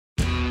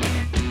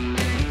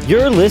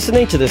You're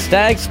listening to the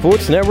Stag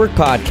Sports Network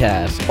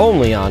podcast,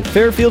 only on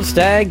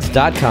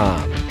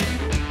FairfieldStags.com.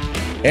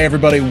 Hey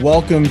everybody,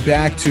 welcome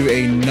back to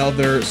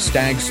another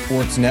Stag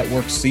Sports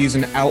Network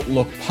Season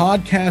Outlook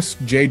podcast.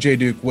 JJ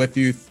Duke with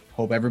you.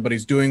 Hope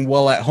everybody's doing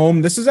well at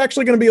home. This is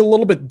actually going to be a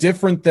little bit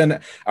different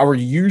than our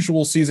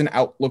usual Season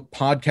Outlook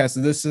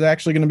podcast. This is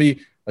actually going to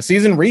be a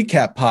season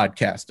recap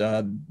podcast,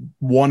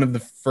 one of the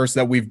first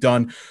that we've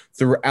done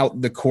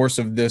throughout the course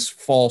of this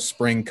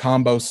fall-spring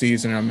combo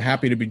season. I'm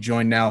happy to be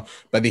joined now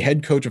by the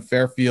head coach of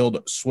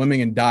Fairfield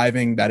Swimming and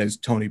Diving, that is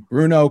Tony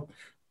Bruno.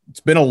 It's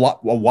been a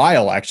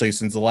while, actually,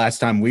 since the last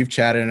time we've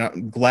chatted, and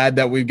I'm glad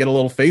that we get a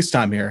little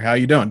FaceTime here. How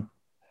you doing?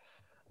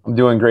 I'm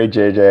doing great,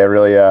 JJ. I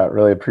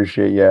really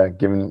appreciate you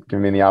giving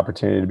me the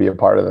opportunity to be a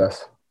part of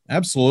this.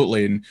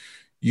 Absolutely. And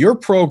your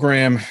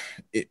program,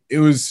 it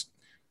was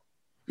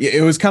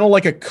kind of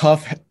like a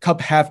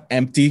cup half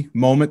empty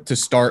moment to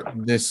start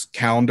this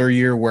calendar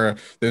year, where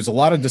there's a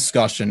lot of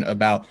discussion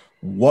about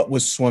what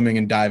was swimming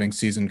and diving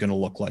season going to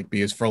look like.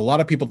 Because for a lot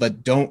of people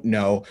that don't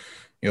know,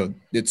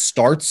 it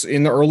starts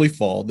in the early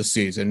fall, the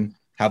season,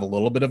 have a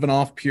little bit of an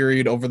off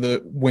period over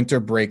the winter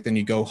break. Then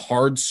you go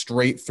hard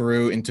straight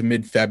through into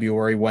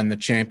mid-February when the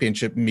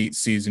championship meet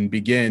season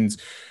begins.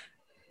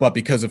 But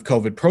because of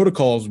COVID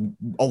protocols,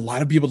 a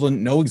lot of people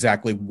didn't know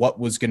exactly what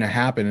was going to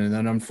happen. And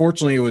then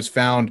unfortunately, it was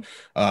found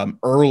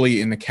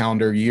early in the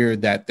calendar year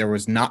that there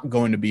was not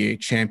going to be a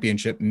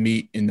championship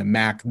meet in the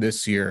MAC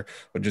this year,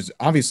 which is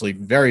obviously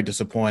very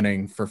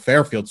disappointing for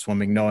Fairfield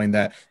Swimming, knowing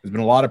that there's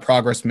been a lot of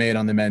progress made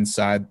on the men's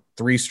side,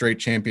 3 straight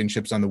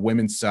championships on the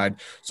women's side.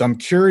 So I'm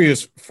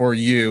curious for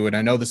you, and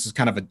I know this is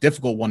kind of a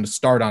difficult one to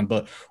start on,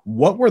 but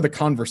what were the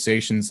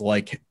conversations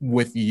like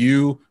with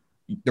you,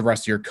 the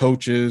rest of your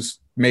coaches,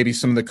 maybe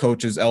some of the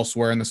coaches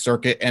elsewhere in the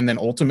circuit, and then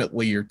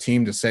ultimately your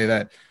team to say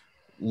that,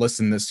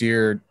 listen, this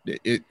year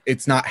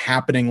it's not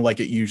happening like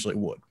it usually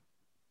would?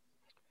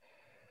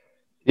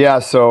 Yeah.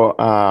 So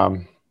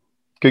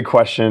good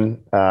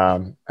question.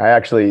 I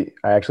actually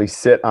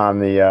sit on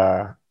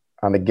the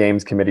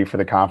games committee for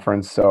the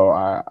conference. So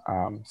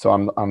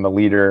I'm the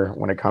leader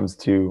when it comes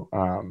to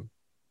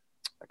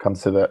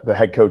the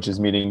head coaches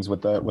meetings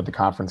with the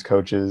conference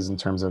coaches, in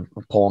terms of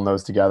pulling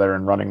those together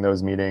and running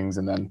those meetings,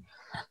 and then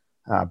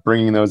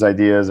bringing those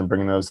ideas and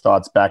bringing those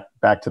thoughts back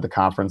to the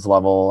conference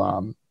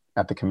level,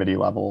 at the committee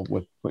level,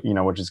 with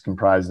which is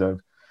comprised of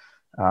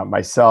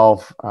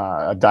myself,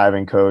 a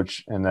diving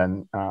coach, and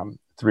then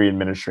 3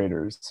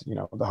 administrators,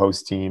 the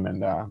host team,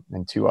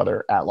 and 2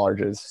 other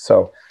at-larges.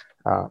 So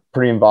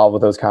pretty involved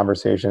with those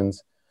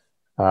conversations.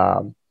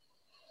 Yeah,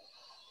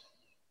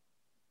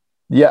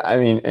 I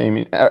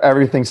mean,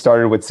 everything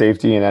started with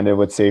safety and ended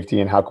with safety,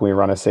 and how can we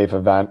run a safe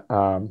event?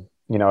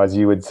 As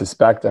you would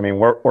suspect, I mean,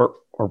 we're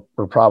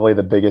probably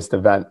the biggest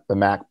event the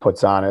MAC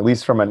puts on, at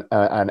least from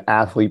an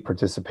athlete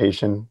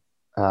participation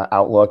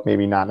outlook.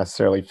 Maybe not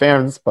necessarily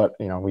fans, but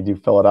we do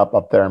fill it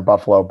up there in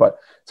Buffalo. But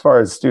as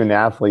far as student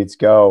athletes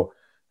go,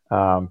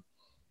 I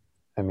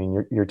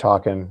mean, you're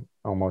talking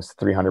almost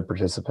 300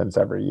 participants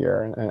every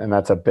year, and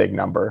that's a big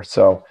number.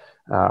 So,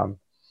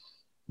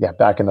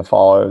 back in the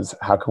fall, it was,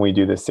 how can we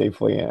do this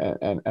safely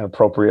and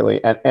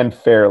appropriately and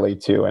fairly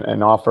too,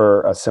 and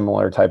offer a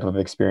similar type of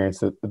experience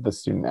that the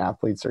student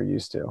athletes are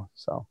used to.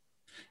 So.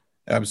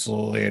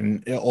 Absolutely.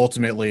 And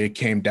ultimately, it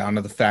came down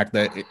to the fact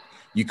that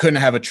you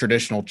couldn't have a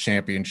traditional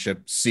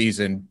championship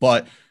season,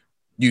 but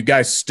you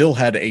guys still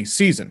had a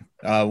season,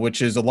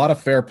 which is a lot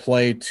of fair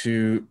play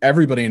to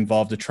everybody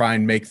involved to try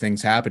and make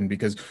things happen,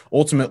 because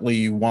ultimately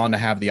you want to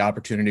have the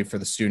opportunity for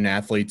the student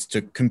athletes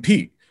to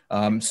compete.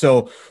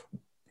 So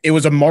it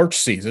was a March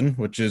season,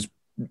 which is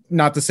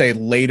not to say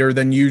later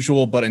than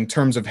usual, but in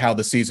terms of how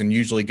the season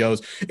usually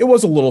goes, it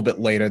was a little bit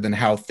later than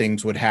how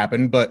things would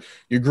happen. But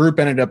your group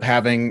ended up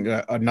having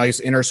a nice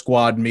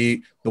inter-squad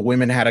meet. The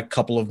women had a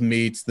couple of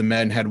meets. The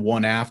men had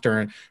one after.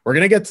 And we're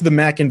going to get to the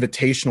MAC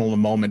Invitational in a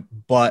moment.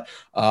 But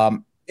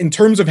in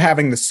terms of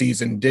having the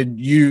season,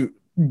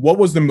 what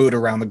was the mood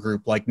around the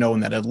group like, knowing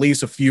that at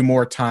least a few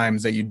more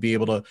times that you'd be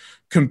able to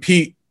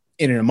compete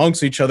in and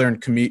amongst each other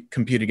and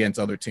compete against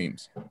other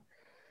teams?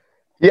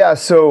 Yeah.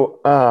 So,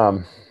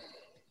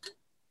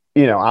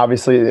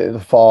 obviously the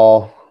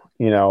fall,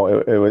 it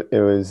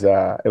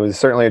was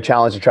certainly a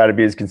challenge to try to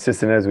be as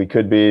consistent as we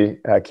could be,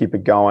 keep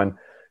it going.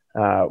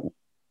 We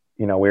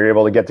were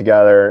able to get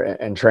together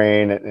and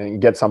train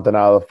and get something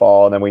out of the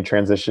fall. And then we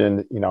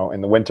transitioned,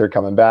 in the winter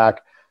coming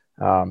back,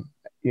 right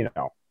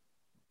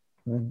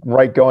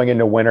going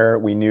into winter,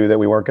 we knew that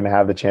we weren't going to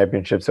have the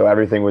championship. So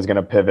everything was going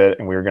to pivot,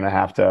 and we were going to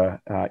have to,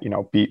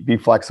 be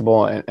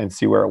flexible and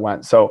see where it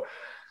went. So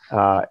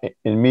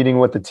in meeting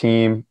with the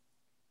team,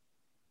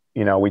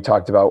 we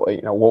talked about,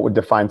 what would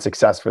define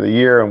success for the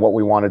year and what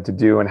we wanted to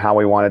do and how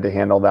we wanted to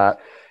handle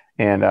that.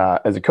 And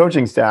as a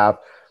coaching staff,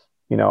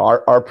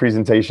 our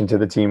presentation to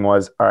the team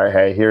was, all right,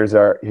 hey, here's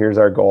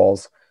our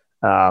goals.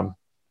 We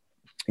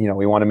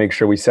want to make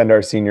sure we send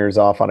our seniors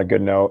off on a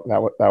good note.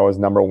 That was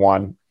number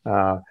one.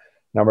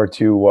 Number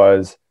two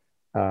was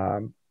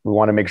we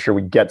want to make sure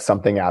we get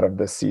something out of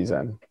this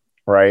season,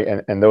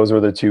 right? And those were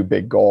the 2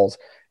 big goals.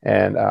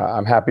 And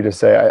I'm happy to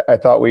say I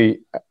thought we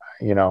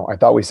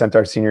sent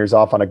our seniors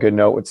off on a good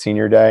note with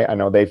senior day. I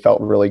know they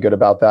felt really good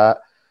about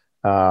that.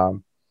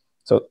 So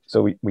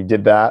we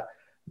did that.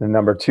 And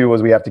number two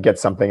was we have to get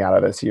something out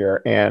of this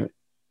year. And,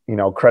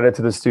 credit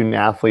to the student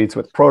athletes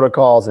with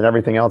protocols and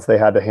everything else they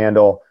had to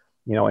handle,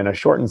 in a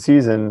shortened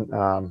season,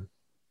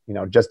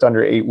 just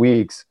under 8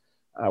 weeks.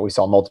 We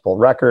saw multiple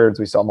records.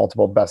 We saw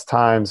multiple best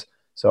times.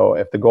 So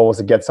if the goal was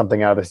to get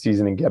something out of the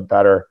season and get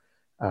better,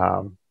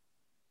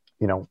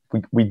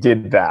 we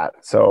did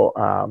that. So,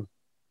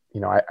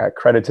 I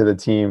credit to the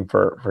team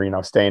for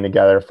staying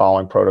together,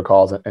 following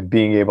protocols, and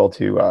being able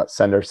to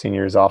send our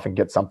seniors off and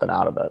get something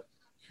out of it.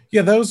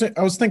 Yeah,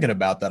 I was thinking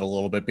about that a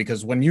little bit,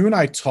 because when you and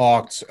I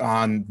talked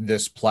on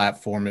this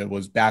platform, it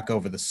was back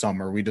over the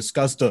summer. We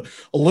discussed a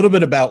little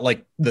bit about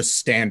like the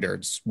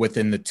standards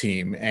within the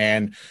team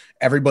and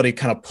everybody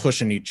kind of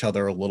pushing each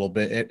other a little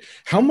bit.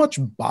 How much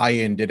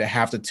buy-in did it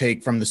have to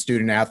take from the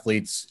student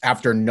athletes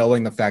after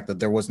knowing the fact that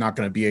there was not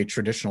going to be a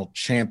traditional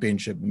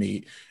championship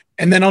meet,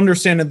 and then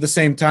understand at the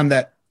same time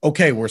that,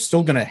 okay, we're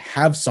still going to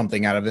have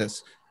something out of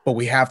this, but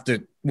we have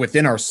to,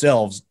 within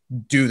ourselves,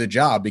 do the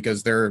job,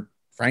 because there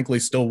frankly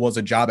still was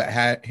a job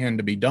at hand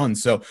to be done.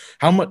 So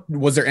how much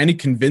was there any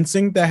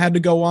convincing that had to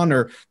go on,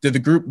 or did the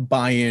group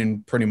buy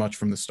in pretty much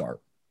from the start?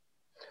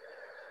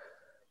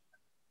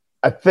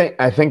 I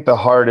think the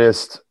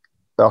hardest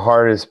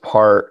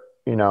part,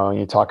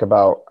 you talk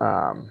about,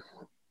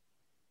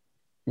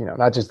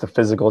 not just the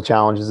physical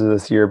challenges of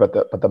this year,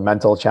 but the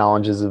mental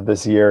challenges of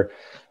this year.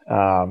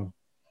 With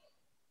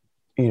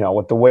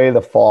the way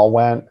the fall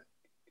went,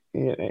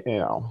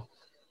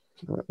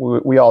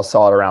 we all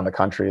saw it around the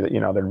country that,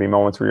 there'd be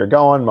moments where you're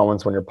going,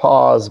 moments when you're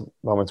paused,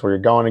 moments where you're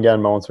going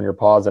again, moments when you're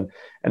paused. And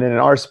in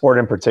our sport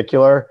in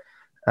particular,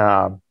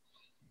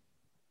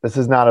 this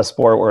is not a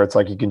sport where it's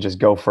like you can just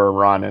go for a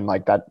run and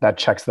like that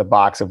checks the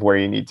box of where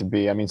you need to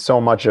be. I mean,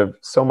 so much of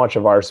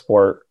our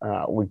sport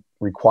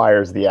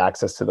requires the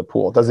access to the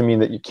pool. It doesn't mean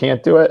that you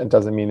can't do it. It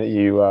doesn't mean that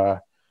you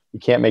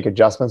can't make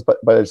adjustments, but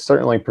it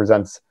certainly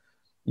presents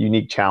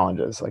unique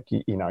challenges. Like,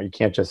 you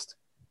can't just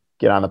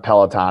get on the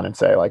Peloton and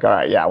say like, all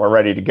right, yeah, we're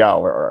ready to go,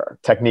 or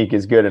technique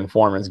is good and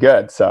form is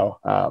good. So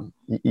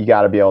you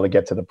got to be able to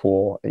get to the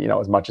pool,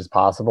 as much as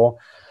possible.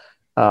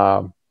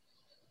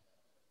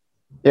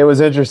 It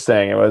was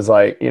interesting. It was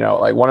like,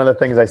 like one of the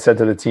things I said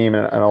to the team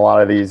in a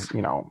lot of these,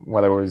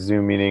 whether it was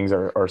Zoom meetings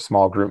or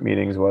small group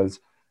meetings, was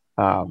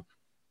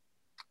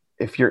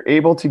if you're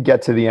able to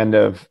get to the end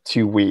of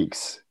 2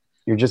 weeks,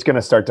 you're just going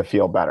to start to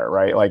feel better,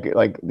 right? Like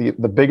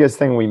the biggest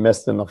thing we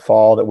missed in the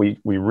fall that we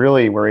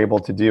really were able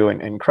to do,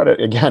 and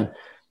credit again,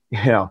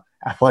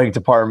 athletic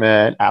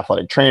department,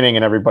 athletic training,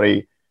 and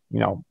everybody,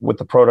 with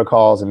the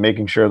protocols and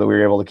making sure that we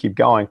were able to keep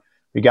going.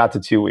 We got to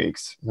 2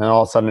 weeks, and then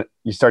all of a sudden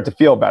you start to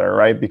feel better,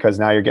 right? Because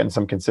now you're getting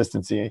some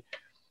consistency.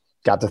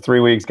 Got to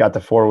 3 weeks, got to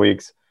 4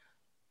 weeks,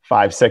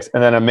 5, 6,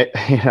 and then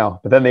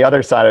but then the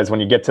other side is when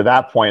you get to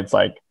that point, it's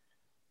like,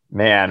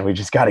 man, we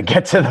just got to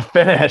get to the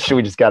finish.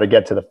 We just got to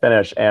get to the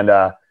finish. And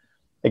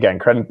again,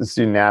 credit the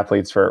student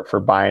athletes for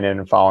buying in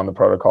and following the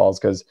protocols.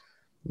 Because,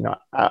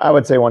 I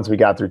would say once we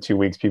got through 2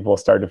 weeks, people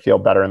started to feel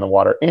better in the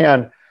water.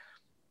 And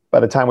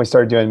by the time we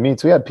started doing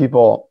meets, we had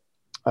people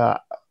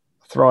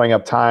throwing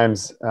up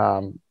times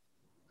that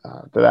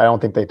I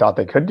don't think they thought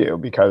they could do,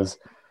 because,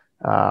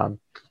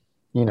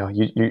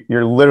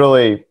 you're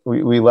literally,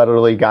 we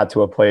literally got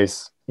to a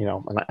place,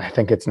 and I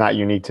think it's not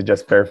unique to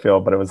just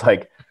Fairfield, but it was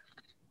like,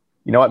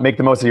 make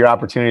the most of your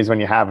opportunities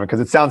when you have them. Because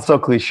it sounds so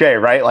cliche,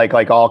 right?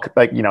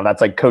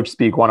 That's like coach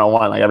speak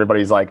 101. Like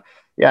everybody's like,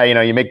 yeah,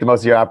 you make the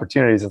most of your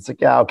opportunities. It's like,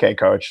 yeah, okay,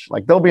 coach,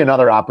 like there'll be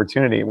another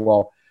opportunity.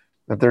 Well,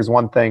 if there's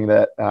one thing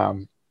that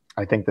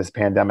I think this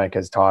pandemic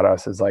has taught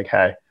us is like,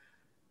 hey,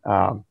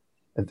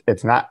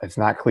 it's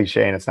not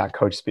cliche and it's not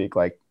coach speak.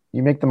 Like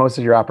you make the most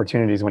of your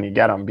opportunities when you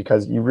get them,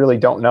 because you really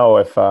don't know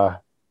if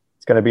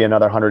it's going to be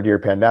another 100-year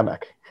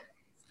pandemic.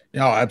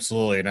 No,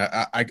 absolutely. And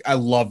I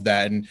love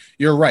that. And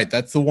you're right.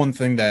 That's the one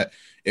thing that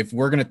if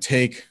we're going to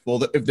take,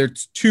 if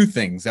there's two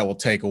things that we'll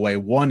take away,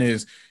 one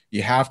is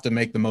you have to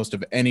make the most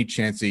of any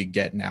chance that you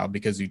get now,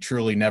 because you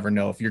truly never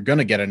know if you're going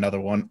to get another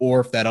one,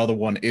 or if that other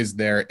one is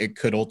there, it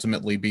could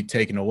ultimately be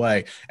taken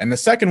away. And the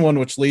second one,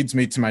 which leads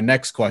me to my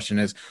next question,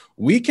 is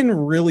we can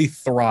really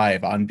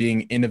thrive on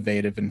being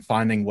innovative and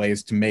finding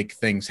ways to make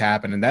things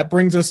happen. And that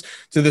brings us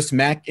to this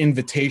MAC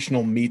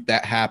Invitational meet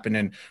that happened.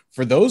 And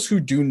for those who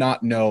do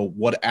not know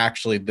what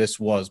actually this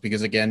was,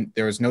 because again,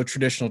 there is no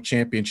traditional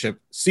championship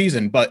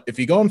season, but if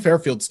you go on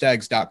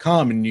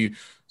fairfieldstags.com and you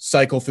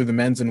cycle through the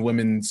men's and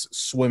women's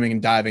swimming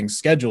and diving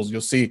schedules,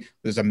 you'll see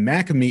there's a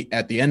MAC meet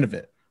at the end of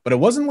it. But it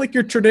wasn't like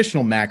your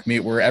traditional MAC meet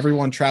where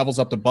everyone travels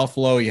up to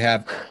Buffalo. You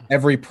have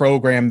every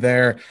program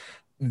there.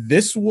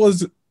 This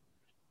was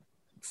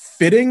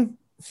fitting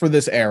for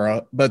this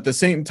era, but at the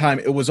same time,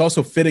 it was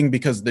also fitting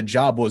because the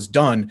job was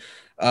done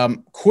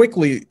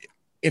quickly.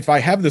 If I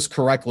have this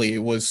correctly,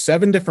 it was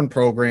 7 different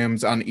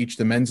programs on each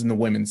the men's and the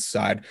women's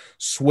side,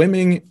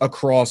 swimming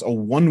across a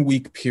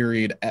 1-week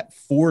period at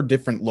 4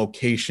 different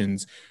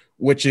locations,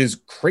 which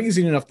is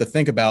crazy enough to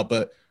think about.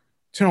 But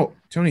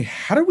Tony,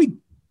 how do we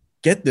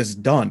get this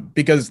done?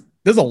 Because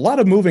there's a lot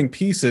of moving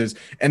pieces,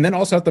 and then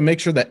also have to make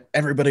sure that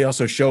everybody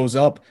also shows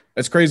up.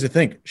 That's crazy to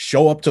think.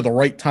 Show up to the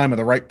right time or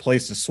the right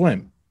place to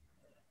swim.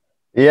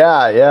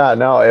 Yeah.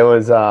 No, it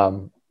was,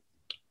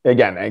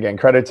 again,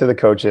 credit to the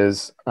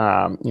coaches.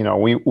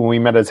 When we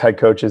met as head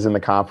coaches in the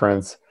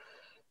conference,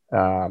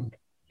 a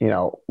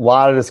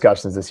lot of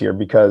discussions this year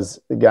because,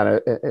 again,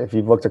 if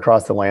you've looked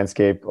across the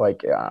landscape,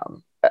 like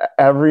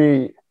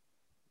every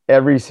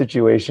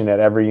situation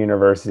at every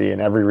university in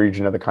every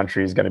region of the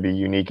country is going to be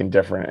unique and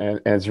different. And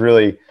it's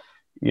really,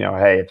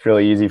 hey, it's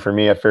really easy for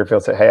me at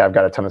Fairfield to say, hey, I've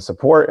got a ton of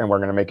support and we're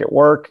going to make it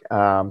work.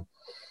 We're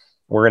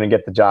going to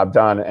get the job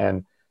done.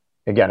 And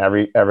again,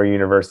 every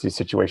university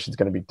situation is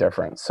going to be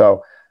different.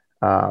 So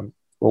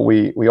what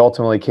we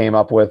ultimately came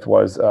up with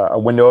was a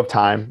window of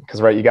time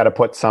because, right, you got to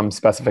put some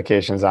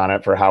specifications on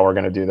it for how we're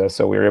going to do this.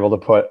 So we were able to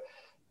put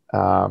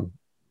a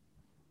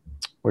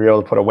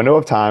window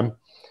of time.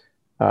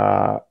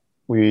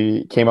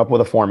 We came up with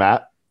a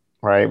format,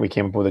 right? We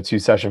came up with a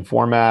 2-session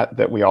format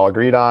that we all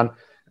agreed on.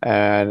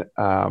 And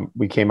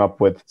we came up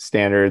with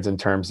standards in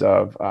terms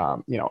of,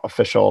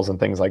 officials and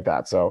things like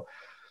that. So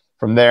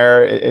from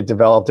there, it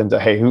developed into,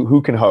 hey,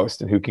 who can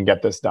host and who can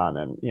get this done?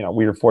 And,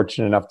 we were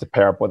fortunate enough to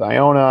pair up with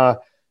Iona.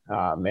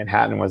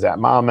 Manhattan was at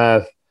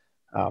Monmouth.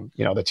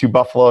 The 2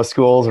 Buffalo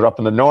schools are up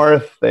in the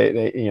north.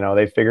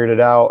 They figured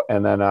it out.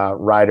 And then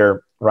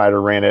Ryder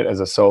ran it as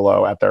a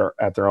solo at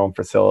their own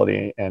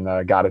facility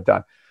and got it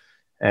done.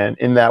 And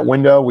in that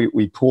window,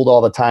 we pooled all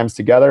the times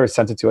together,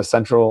 sent it to a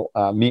central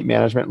meet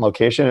management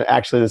location. And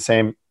actually, the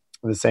same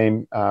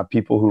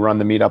people who run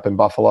the meet up in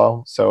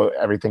Buffalo. So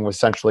everything was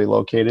centrally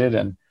located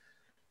and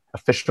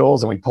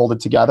officials, and we pulled it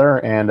together.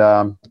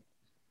 And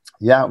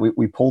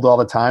we pulled all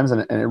the times,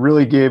 and it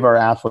really gave our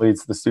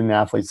athletes, the student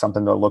athletes,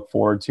 something to look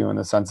forward to in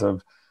the sense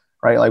of,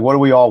 right, like what do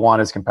we all want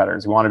as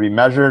competitors? We want to be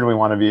measured, we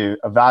want to be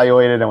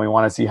evaluated, and we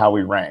want to see how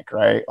we rank,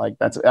 right? Like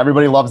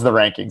everybody loves the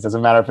rankings.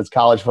 Doesn't matter if it's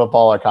college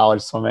football or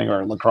college swimming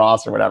or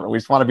lacrosse or whatever. We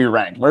just want to be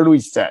ranked. Where do we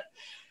sit?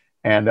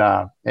 And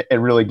it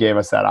really gave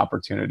us that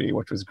opportunity,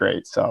 which was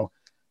great. So,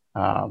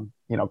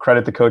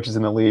 credit the coaches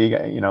in the league.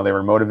 They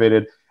were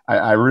motivated.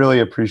 I really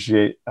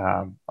appreciate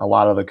a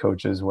lot of the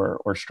coaches were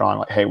strong.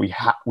 Like, hey, we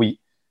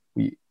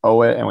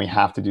owe it, and we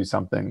have to do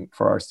something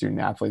for our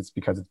student athletes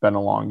because it's been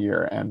a long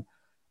year, and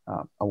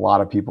a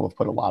lot of people have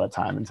put a lot of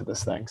time into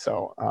this thing.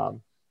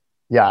 So,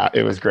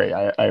 it was great.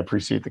 I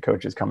appreciate the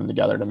coaches coming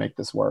together to make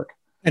this work.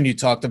 And you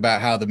talked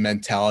about how the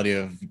mentality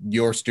of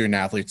your student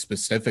athletes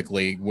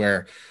specifically,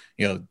 where,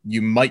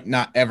 you might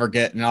not ever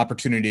get an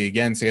opportunity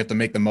again, so you have to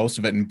make the most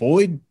of it. And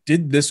boy,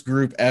 did this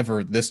group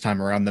ever this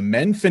time around. The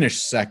men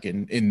finished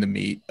second in the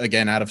meet,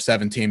 again, out of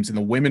 7 teams, and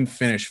the women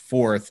finished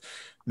 4th.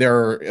 There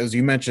are, as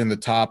you mentioned, the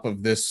top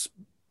of this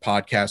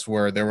podcast,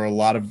 where there were a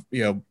lot of,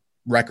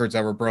 records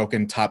that were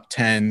broken, top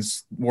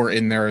 10s were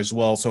in there as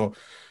well. So,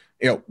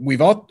 we've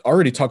all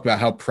already talked about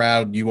how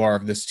proud you are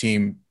of this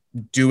team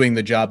doing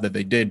the job that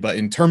they did, but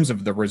in terms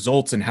of the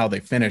results and how they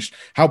finished,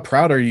 how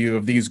proud are you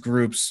of these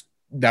groups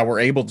that were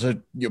able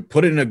to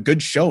put in a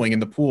good showing in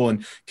the pool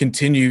and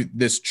continue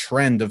this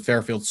trend of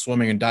Fairfield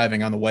swimming and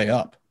diving on the way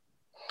up?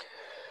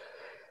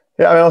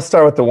 Yeah, I'll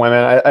start with the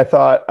women. I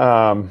thought,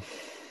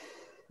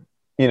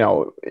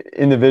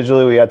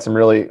 individually we had some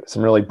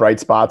really bright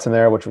spots in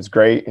there, which was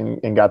great,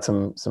 and got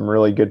some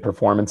really good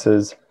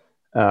performances.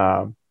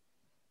 We've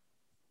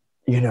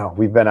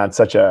been on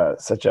such a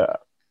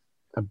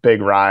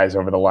big rise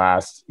over the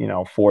last,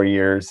 4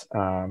 years.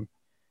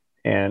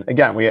 And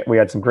again, we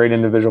had some great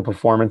individual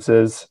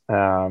performances.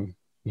 We're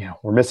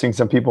missing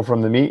some people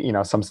from the meet,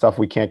 some stuff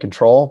we can't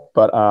control,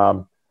 but,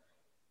 I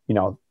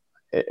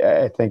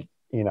think,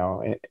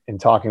 in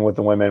talking with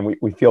the women,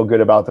 we feel good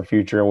about the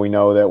future, and we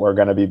know that we're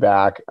going to be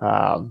back.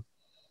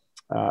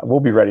 We'll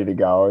be ready to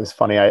go. It was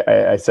funny.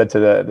 I said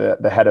to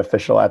the head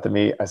official at the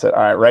meet, I said,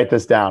 all right, write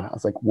this down. I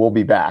was like, we'll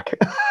be back,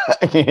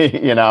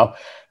 and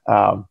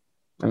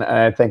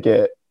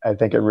I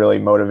think it really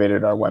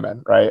motivated our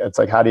women, right? It's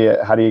like, how do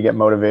you get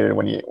motivated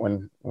when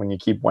you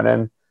keep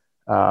winning?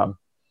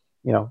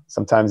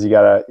 Sometimes you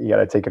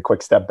gotta take a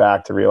quick step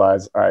back to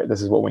realize, all right,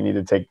 this is what we need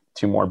to take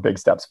 2 more big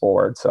steps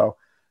forward. So,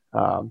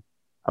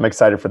 I'm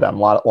excited for them. A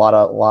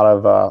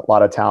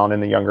lot of talent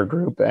in the younger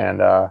group.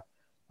 And, I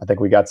think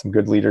we got some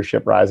good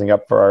leadership rising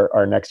up for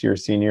our next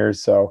year's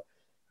seniors. So,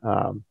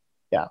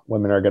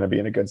 women are going to be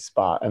in a good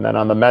spot. And then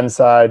on the men's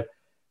side,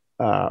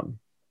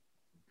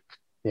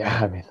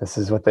 this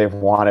is what they've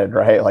wanted,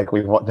 right? Like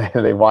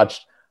they've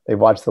watched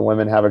the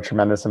women have a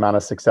tremendous amount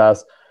of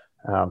success.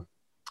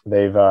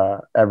 They've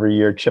every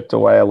year chipped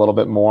away a little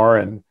bit more,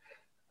 and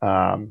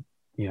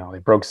they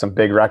broke some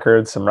big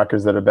records, some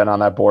records that have been on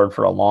that board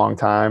for a long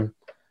time.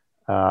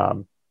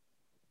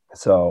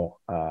 So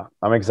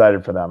I'm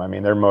excited for them. I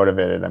mean, they're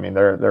motivated. I mean,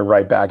 they're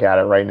right back at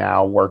it right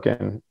now,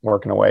 working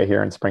away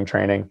here in spring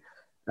training.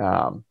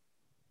 Our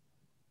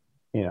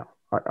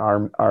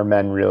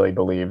men really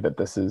believe that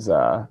this is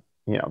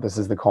this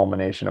is the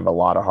culmination of a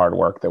lot of hard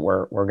work, that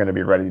we're going to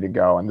be ready to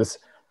go. And this,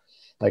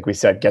 like we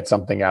said, get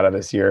something out of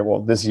this year.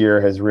 Well, this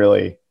year has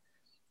really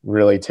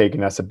really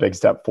taken us a big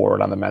step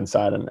forward on the men's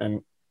side.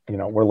 And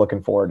we're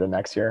looking forward to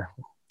next year.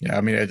 Yeah,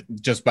 I mean,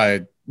 just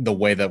by the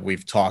way that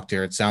we've talked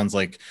here, it sounds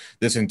like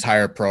this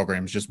entire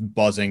program is just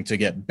buzzing to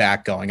get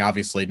back going.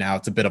 Obviously, now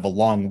it's a bit of a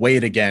long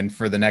wait again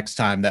for the next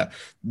time that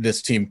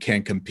this team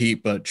can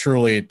compete, but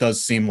truly it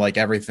does seem like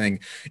everything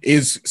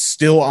is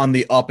still on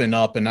the up and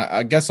up. And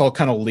I guess I'll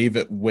kind of leave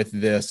it with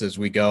this as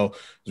we kind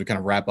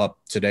of wrap up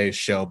today's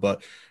show.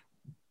 But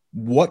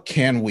what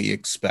can we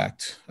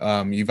expect?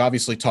 You've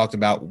obviously talked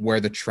about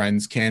where the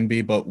trends can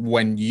be, but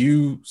when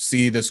you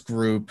see this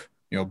group,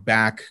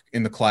 back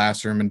in the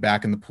classroom and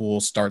back in the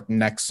pool start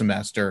next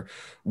semester,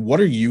 what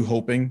are you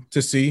hoping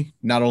to see,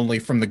 not only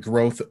from the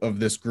growth of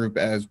this group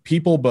as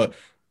people, but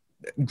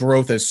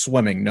growth as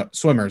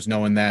swimmers,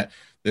 knowing that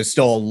there's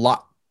still a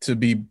lot to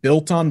be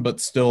built on, but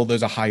still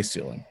there's a high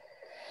ceiling?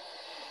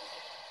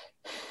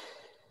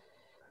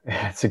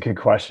 It's a good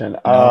question.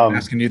 I'm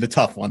asking you the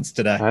tough ones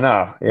today. I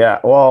know. Yeah.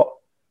 Well,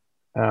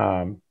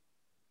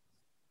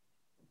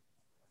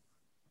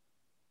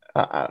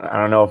 I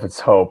don't know if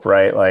it's hope,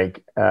 right?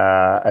 Like,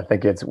 I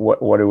think it's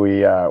what do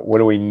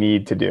we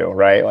need to do,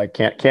 right? Like,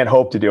 can't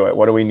hope to do it.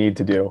 What do we need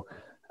to do?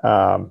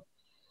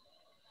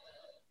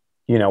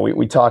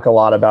 We talk a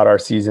lot about our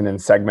season in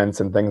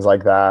segments and things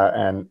like that.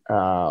 And,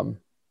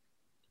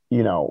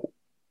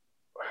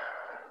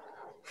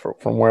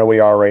 from where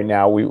we are right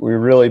now, we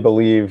really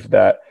believe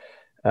that,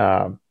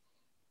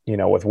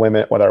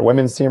 with our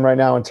women's team right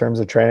now in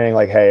terms of training,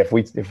 like, hey,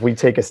 if we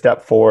take a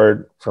step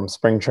forward from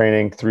spring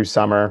training through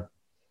summer,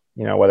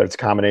 whether it's a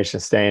combination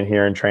of staying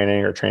here and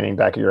training or training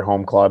back at your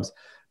home clubs,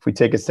 if we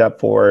take a step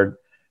forward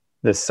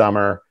this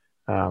summer,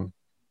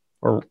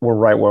 we're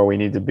right where we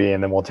need to be.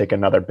 And then we'll take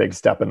another big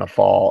step in the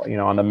fall.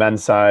 On the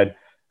men's side,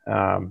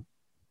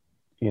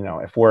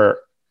 if we're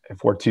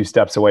 2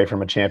 steps away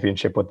from a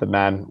championship with the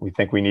men, we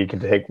think we need to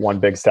take one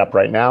big step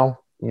right now,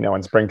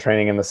 in spring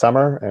training in the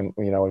summer. And,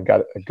 we've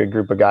got a good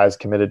group of guys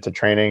committed to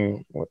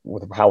training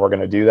with how we're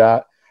going to do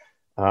that.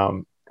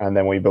 And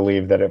then we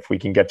believe that if we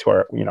can get to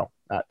our,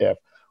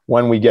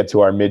 when we get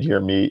to our mid-year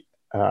meet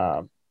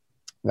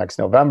next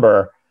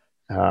November,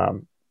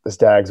 the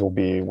Stags will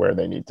be where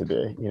they need to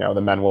be.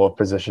 The men will have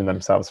positioned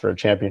themselves for a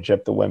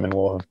championship. The women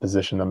will have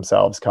positioned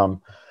themselves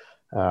come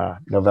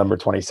November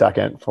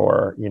 22nd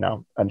for,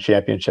 a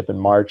championship in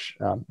March.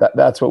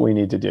 That's what we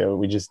need to do.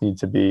 We just need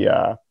to be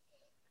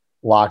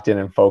locked in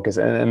and focused.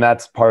 And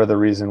that's part of the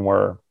reason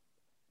we're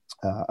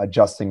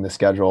adjusting the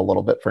schedule a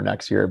little bit for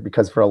next year,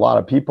 because for a lot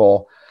of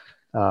people,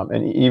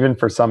 and even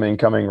for some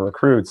incoming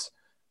recruits,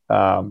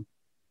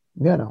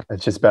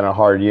 it's just been a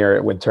hard year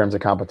in terms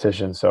of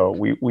competition. So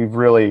we've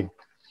really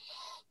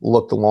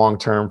looked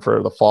long-term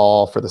for the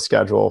fall, for the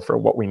schedule, for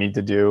what we need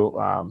to do.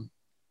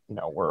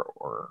 We're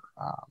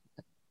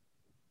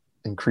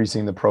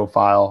increasing the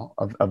profile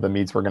of the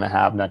meets we're going to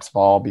have next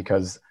fall,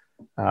 because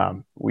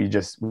we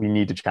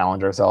need to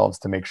challenge ourselves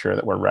to make sure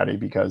that we're ready.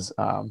 Because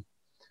I've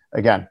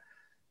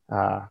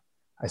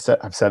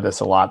said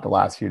this a lot the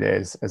last few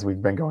days as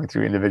we've been going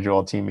through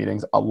individual team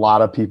meetings. A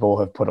lot of people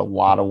have put a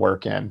lot of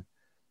work in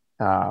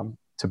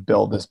to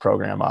build this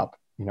program up.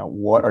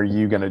 What are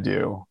you going to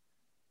do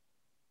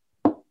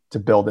to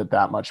build it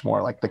that much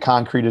more? Like, the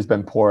concrete has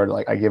been poured.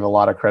 Like, I give a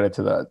lot of credit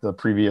to the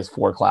previous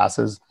 4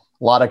 classes.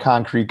 A lot of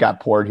concrete got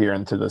poured here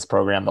into this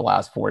program the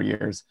last 4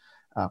 years.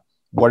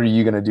 What are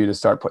you going to do to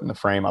start putting the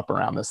frame up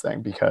around this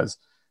thing? Because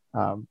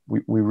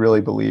we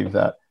really believe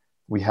that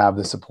we have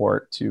the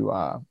support to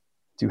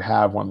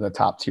have one of the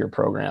top tier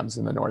programs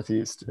in the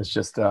Northeast. It's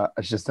just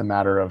a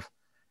matter of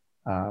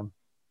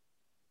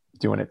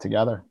doing it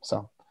together.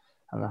 So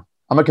I don't know.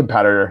 I'm a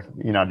competitor,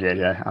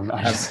 JJ.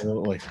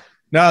 Absolutely.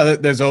 No,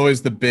 there's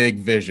always the big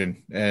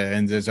vision,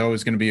 and there's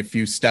always going to be a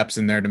few steps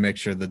in there to make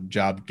sure the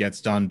job gets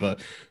done.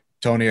 But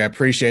Tony, I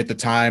appreciate the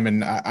time,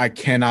 and I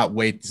cannot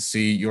wait to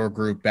see your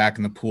group back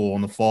in the pool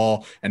in the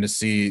fall and to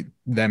see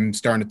them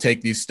starting to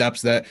take these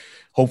steps that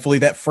hopefully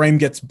that frame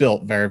gets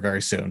built very,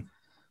 very soon.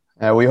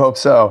 We hope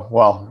so.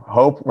 Well,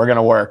 we're going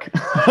to work.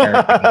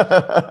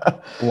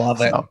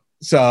 Love it.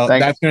 So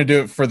that's going to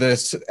do it for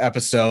this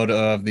episode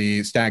of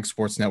the Stag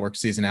Sports Network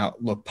Season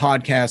Outlook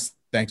podcast.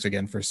 Thanks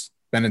again for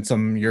spending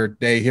some of your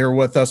day here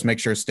with us. Make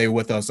sure to stay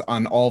with us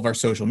on all of our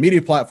social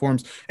media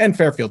platforms and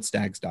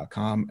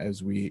fairfieldstags.com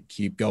as we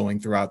keep going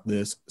throughout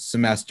this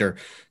semester.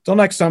 Till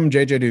next time,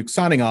 JJ Duke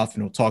signing off,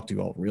 and we'll talk to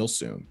you all real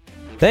soon.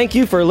 Thank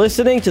you for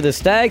listening to the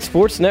Stag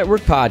Sports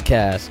Network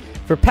podcast.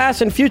 For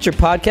past and future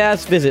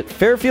podcasts, visit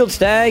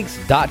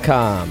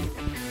fairfieldstags.com.